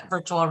desk, that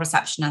virtual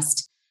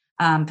receptionist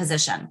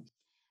position.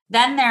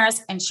 Then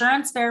there's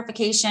insurance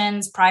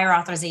verifications, prior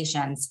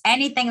authorizations,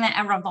 anything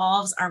that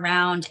revolves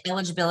around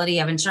eligibility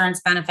of insurance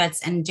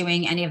benefits and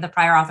doing any of the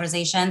prior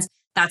authorizations.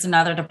 That's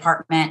another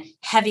department,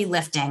 heavy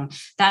lifting.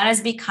 That has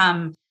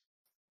become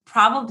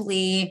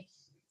probably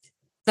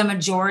the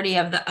majority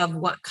of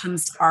what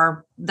comes to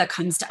us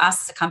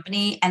as a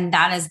company. And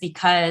that is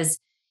because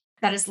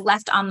that is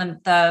left on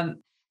the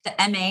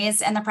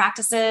MAs and the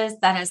practices,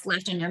 that is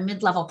left on your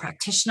mid-level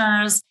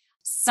practitioners.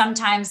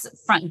 Sometimes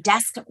front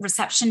desk,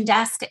 reception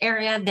desk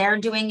area, they're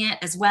doing it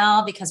as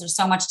well because there's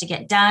so much to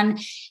get done.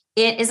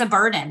 it is a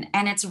burden,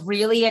 and it's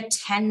really a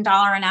 $10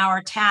 an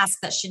hour task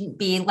that shouldn't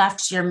be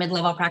left to your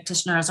mid-level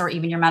practitioners or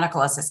even your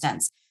medical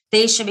assistants.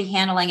 They should be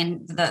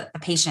handling the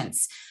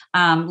patients,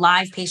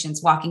 live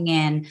patients walking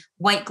in,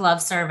 white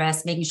glove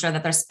service, making sure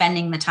that they're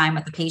spending the time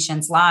with the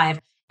patients live.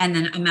 And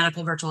then a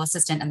medical virtual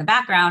assistant in the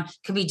background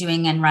could be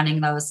doing and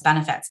running those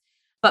benefits.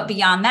 But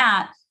beyond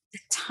that, the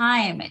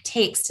time it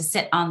takes to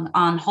sit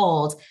on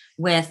hold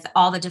with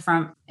all the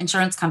different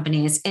insurance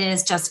companies, it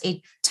is just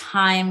a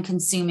time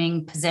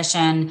consuming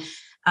position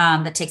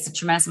that takes a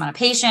tremendous amount of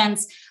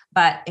patience.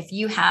 But if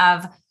you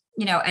have,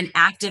 an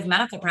active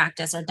medical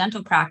practice or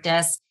dental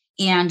practice,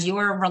 and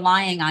you're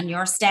relying on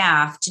your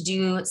staff to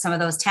do some of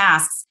those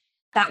tasks,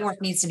 that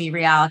work needs to be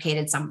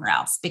reallocated somewhere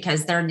else,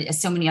 because there are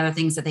so many other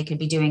things that they could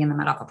be doing in the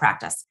medical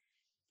practice.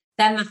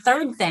 Then the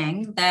third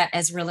thing that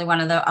is really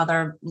one of the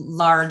other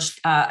large,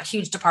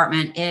 huge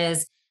department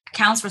is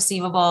accounts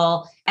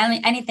receivable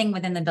and anything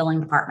within the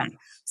billing department.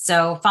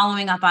 So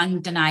following up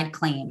on denied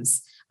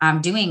claims,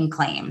 doing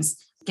claims,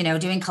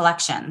 doing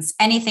collections,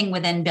 anything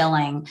within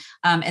billing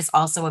is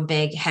also a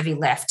big, heavy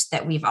lift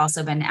that we've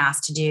also been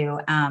asked to do,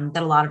 that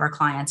a lot of our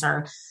clients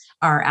are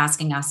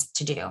asking us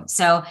to do.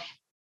 So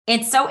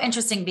it's so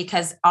interesting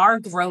because our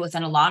growth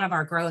and a lot of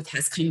our growth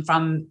has come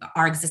from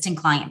our existing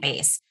client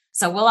base.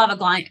 So we'll have a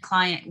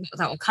client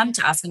that will come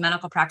to us in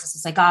medical practice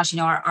and say, gosh,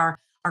 our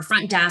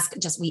front desk,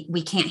 just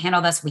we can't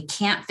handle this. We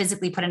can't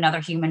physically put another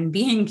human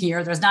being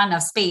here. There's not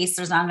enough space.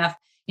 There's not enough,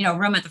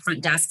 room at the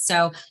front desk.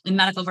 So a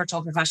medical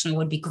virtual professional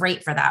would be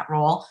great for that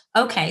role.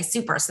 Okay,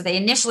 super. So they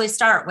initially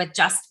start with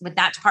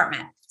that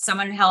department,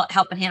 someone to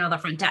help and handle the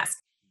front desk.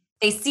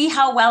 They see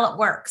how well it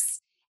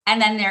works.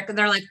 And then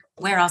they're like,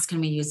 where else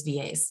can we use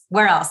VAs?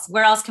 Where else?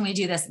 Where else can we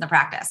do this in the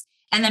practice?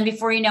 And then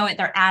before you know it,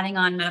 they're adding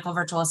on medical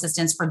virtual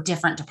assistants for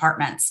different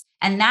departments.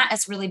 And that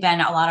has really been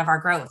a lot of our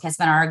growth, has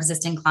been our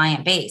existing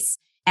client base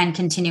and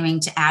continuing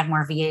to add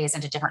more VAs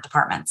into different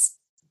departments.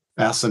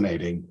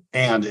 Fascinating.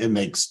 And it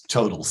makes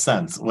total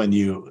sense when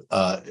you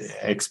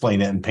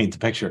explain it and paint the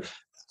picture.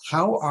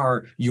 How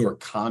are your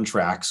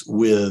contracts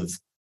with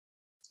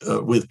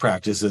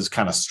practices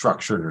kind of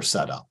structured or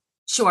set up?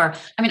 Sure.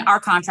 I mean,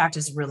 our contract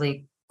is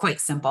really quite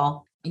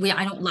simple.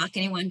 I don't lock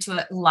anyone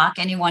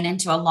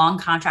into a long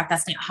contract.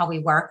 That's not how we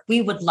work.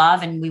 We would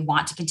love and we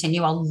want to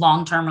continue a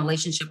long-term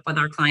relationship with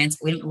our clients.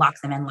 We don't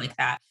lock them in like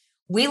that.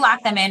 We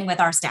lock them in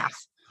with our staff.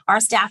 Our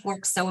staff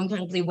works so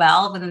incredibly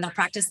well within their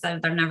practice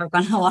that they're never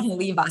going to want to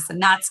leave us.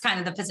 And that's kind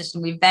of the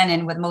position we've been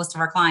in with most of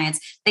our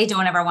clients. They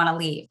don't ever want to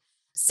leave.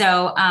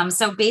 So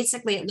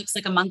basically it looks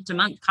like a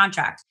month-to-month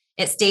contract.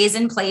 It stays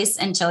in place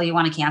until you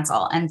want to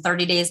cancel. And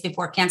 30 days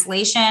before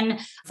cancellation,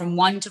 from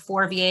 1 to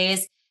 4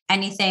 VAs,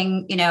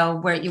 anything,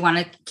 where you want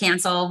to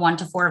cancel 1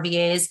 to 4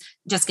 VAs,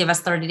 just give us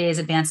 30 days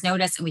advance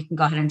notice and we can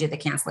go ahead and do the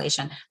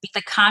cancellation. But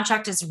the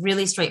contract is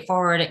really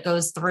straightforward. It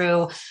goes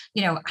through,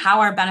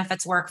 how our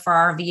benefits work for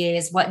our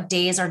VAs, what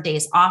days are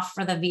days off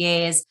for the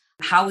VAs,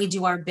 how we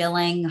do our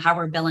billing, how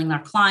we're billing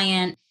our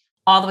client,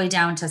 all the way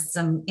down to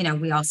some,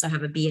 we also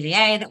have a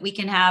BAA that we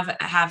can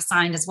have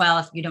signed as well.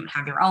 If you don't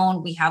have your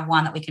own, we have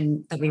one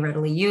that we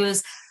readily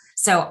use.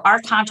 So our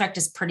contract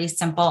is pretty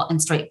simple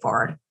and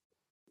straightforward.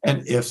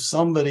 And if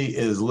somebody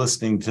is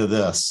listening to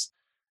this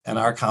and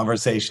our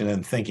conversation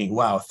and thinking,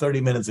 wow,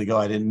 30 minutes ago,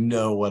 I didn't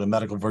know what a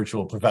medical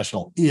virtual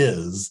professional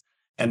is,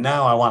 and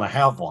now I want to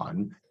have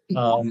one,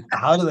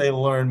 how do they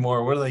learn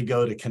more? Where do they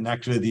go to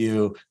connect with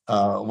you?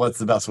 What's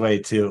the best way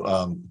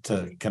to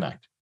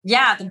connect?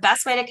 Yeah, the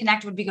best way to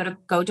connect would be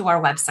go to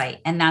our website,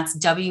 and that's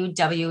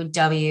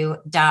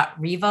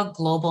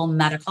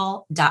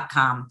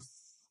www.rivaglobalmedical.com.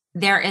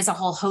 There is a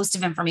whole host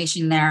of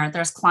information there.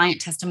 There's client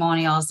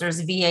testimonials,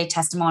 there's VA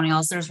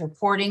testimonials, there's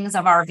reportings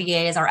of our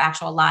VAs, our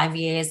actual live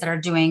VAs that are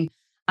doing,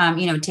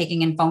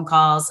 taking in phone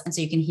calls. And so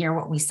you can hear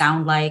what we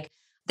sound like.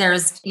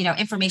 There's,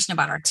 information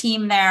about our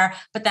team there,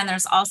 but then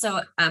there's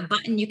also a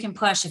button you can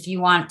push if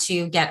you want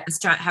to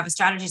have a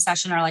strategy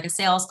session or like a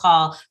sales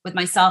call with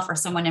myself or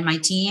someone in my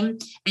team.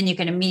 And you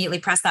can immediately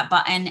press that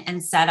button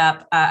and set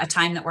up a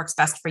time that works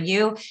best for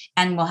you.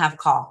 And we'll have a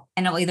call,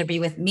 and it'll either be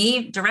with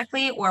me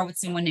directly or with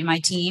someone in my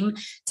team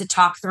to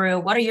talk through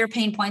what are your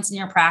pain points in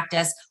your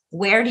practice.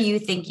 Where do you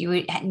think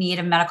you need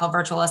a medical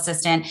virtual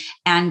assistant?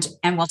 And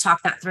we'll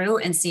talk that through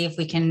and see if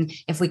we can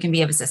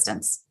be of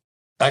assistance.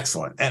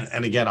 Excellent.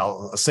 And again,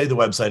 I'll say the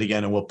website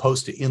again, and we'll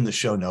post it in the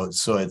show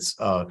notes. So it's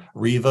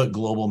Riva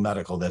Global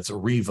Medical. That's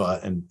Riva,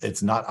 and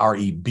it's not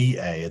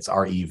REBA, it's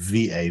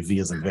REVA, V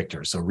as in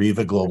Victor. So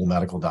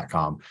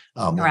rivaglobalmedical.com.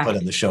 We'll put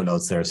in the show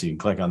notes there so you can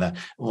click on that.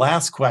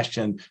 Last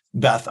question,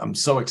 Beth, I'm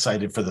so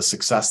excited for the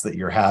success that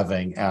you're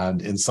having.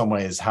 And in some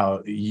ways,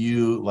 how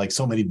you, like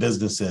so many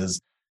businesses,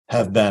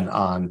 have been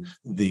on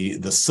the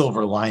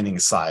silver lining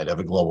side of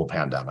a global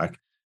pandemic.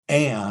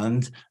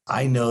 And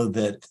I know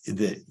that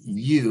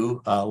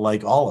you,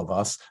 like all of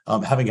us,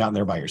 haven't gotten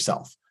there by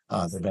yourself. There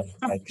have been,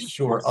 I'm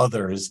sure,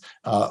 others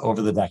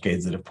over the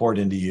decades that have poured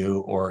into you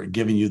or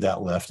given you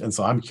that lift. And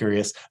so I'm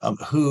curious,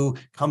 who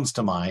comes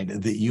to mind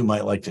that you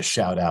might like to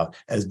shout out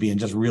as being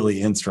just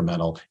really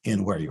instrumental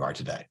in where you are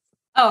today?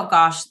 Oh,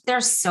 gosh,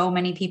 there's so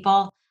many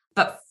people.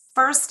 But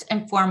first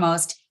and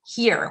foremost,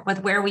 here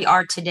with where we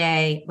are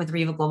today with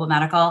Riva Global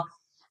Medical,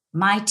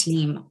 my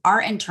team,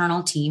 our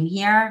internal team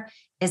here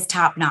is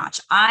top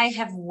notch. I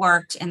have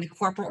worked in the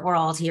corporate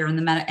world here in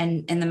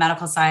the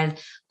medical side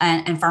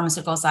and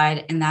pharmaceutical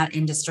side in that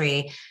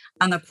industry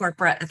at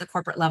the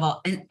corporate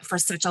level and for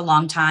such a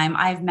long time.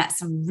 I've met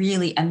some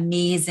really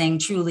amazing,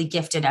 truly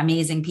gifted,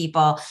 amazing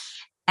people.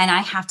 And I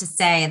have to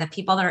say the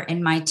people that are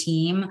in my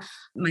team,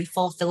 my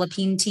full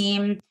Philippine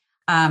team,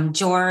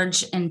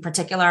 George in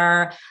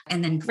particular,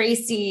 and then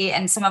Gracie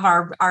and some of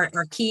our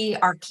key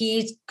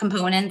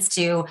components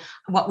to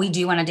what we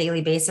do on a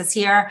daily basis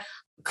here,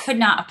 could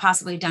not have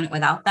possibly done it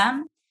without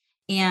them.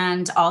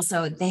 And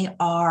also they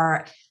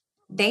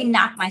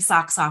knock my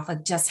socks off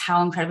with just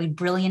how incredibly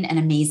brilliant and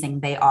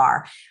amazing they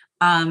are.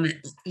 And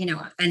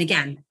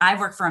again, I've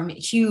worked for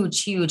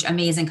huge,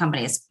 amazing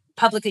companies,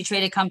 publicly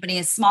traded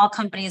companies, small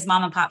companies,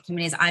 mom and pop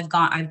companies. I've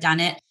done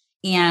it,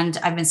 and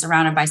I've been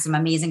surrounded by some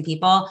amazing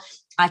people.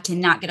 I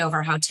cannot get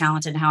over how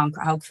talented,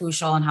 how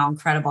crucial, and how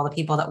incredible the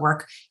people that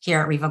work here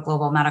at Riva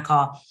Global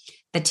Medical.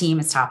 The team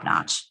is top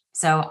notch.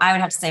 So I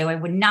would have to say I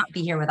would not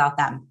be here without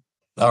them.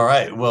 All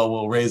right. Well,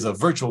 we'll raise a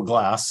virtual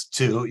glass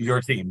to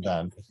your team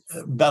then.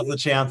 Beth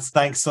Lachance,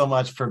 thanks so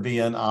much for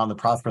being on the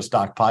Prosperous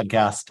Doc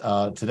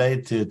podcast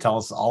today to tell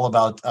us all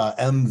about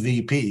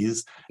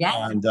MVPs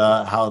and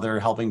how they're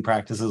helping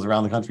practices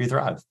around the country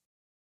thrive.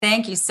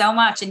 Thank you so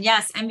much. And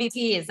yes,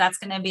 MVPs, that's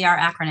going to be our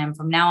acronym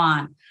from now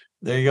on.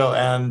 There you go.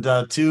 And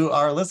to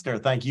our listener,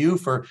 thank you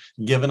for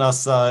giving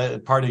us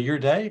part of your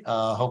day.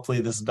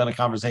 Hopefully this has been a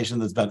conversation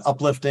that's been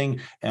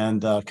uplifting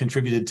and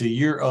contributed to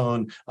your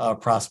own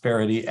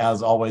prosperity.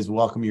 As always,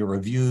 welcome your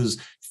reviews,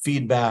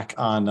 feedback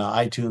on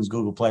iTunes,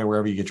 Google Play,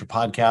 wherever you get your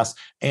podcasts.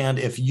 And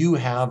if you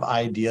have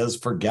ideas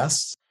for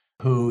guests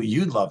who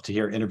you'd love to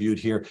hear interviewed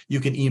here, you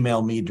can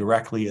email me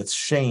directly. It's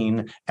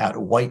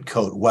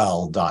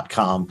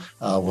shane@whitecoatwell.com.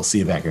 We'll see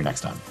you back here next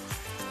time.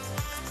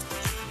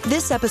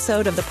 This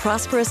episode of the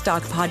Prosperous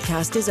Doc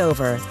podcast is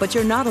over, but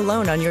you're not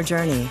alone on your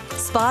journey.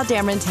 Spa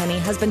Dameron Tenney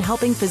has been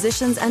helping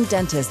physicians and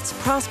dentists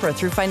prosper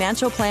through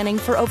financial planning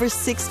for over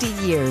 60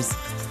 years.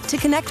 To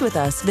connect with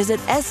us, visit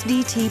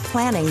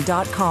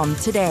sdtplanning.com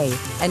today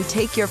and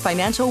take your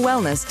financial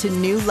wellness to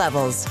new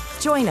levels.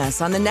 Join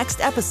us on the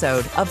next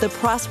episode of the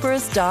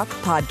Prosperous Doc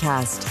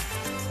podcast.